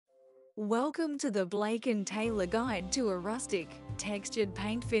Welcome to the Blake & Taylor Guide to a Rustic, Textured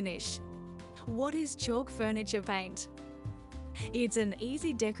Paint Finish. What is chalk furniture paint? It's an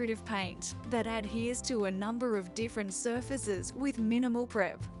easy decorative paint that adheres to a number of different surfaces with minimal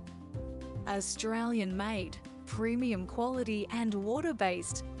prep. Australian-made, premium quality and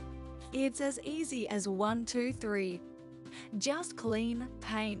water-based. It's as easy as 1, 2, 3. Just clean,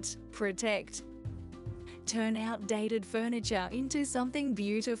 paint, protect. Turn outdated furniture into something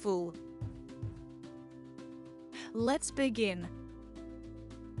beautiful. Let's begin.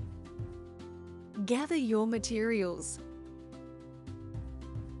 Gather your materials.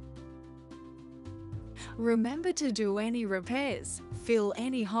 Remember to do any repairs, fill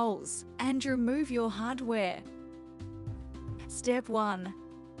any holes, and remove your hardware. Step 1.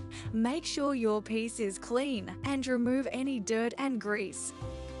 Make sure your piece is clean and remove any dirt and grease.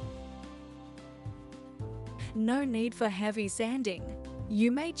 No need for heavy sanding.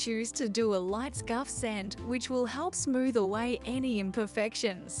 You may choose to do a light scuff sand, which will help smooth away any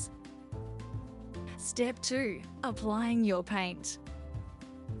imperfections. Step 2. Applying your paint.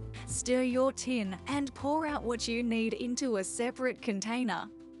 Stir your tin and pour out what you need into a separate container.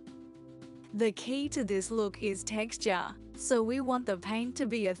 The key to this look is texture, so we want the paint to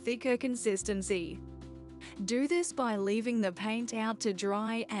be a thicker consistency. Do this by leaving the paint out to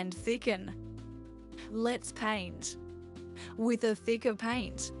dry and thicken. Let's paint. With a thicker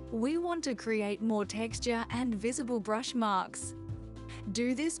paint, we want to create more texture and visible brush marks.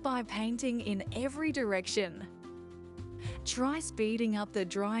 Do this by painting in every direction. Try speeding up the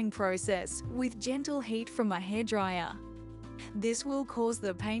drying process with gentle heat from a hairdryer. This will cause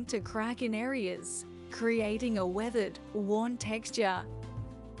the paint to crack in areas, creating a weathered, worn texture.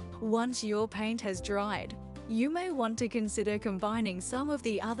 Once your paint has dried, you may want to consider combining some of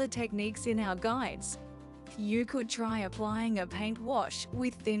the other techniques in our guides. You could try applying a paint wash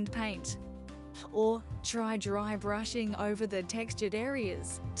with thinned paint, or try dry brushing over the textured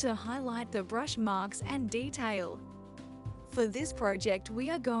areas to highlight the brush marks and detail. For this project, we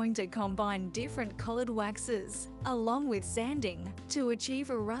are going to combine different colored waxes along with sanding to achieve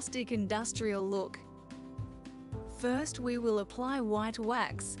a rustic industrial look. First, we will apply white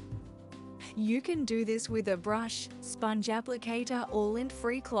wax. You can do this with a brush, sponge applicator or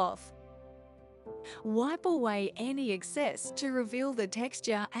lint-free cloth. Wipe away any excess to reveal the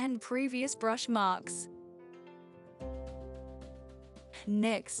texture and previous brush marks.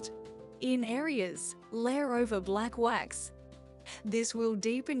 Next, in areas, layer over black wax. This will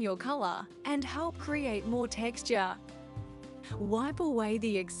deepen your color and help create more texture. Wipe away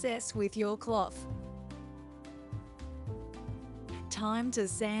the excess with your cloth. Time to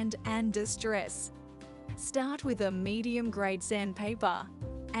sand and distress. Start with a medium-grade sandpaper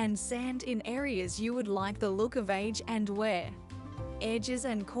and sand in areas you would like the look of age and wear. Edges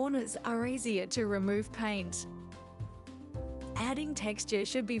and corners are easier to remove paint. Adding texture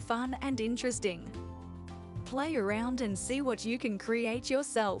should be fun and interesting. Play around and see what you can create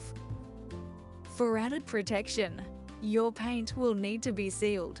yourself. For added protection, your paint will need to be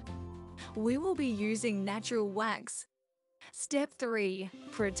sealed. We will be using natural wax. Step 3.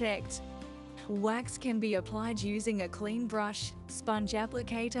 Protect. Wax can be applied using a clean brush, sponge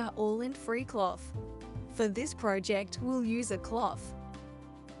applicator or lint-free cloth. For this project, we'll use a cloth.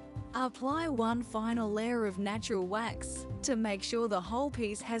 Apply one final layer of natural wax to make sure the whole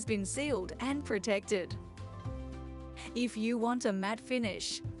piece has been sealed and protected. If you want a matte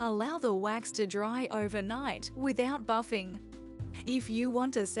finish, allow the wax to dry overnight without buffing. If you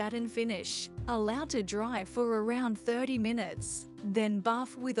want a satin finish, allow to dry for around 30 minutes, then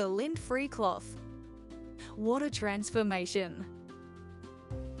buff with a lint-free cloth. Water transformation.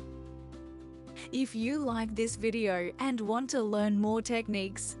 If you like this video and want to learn more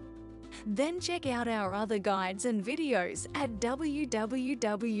techniques, then check out our other guides and videos at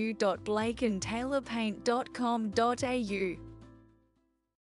www.blakeandtaylorpaint.com.au.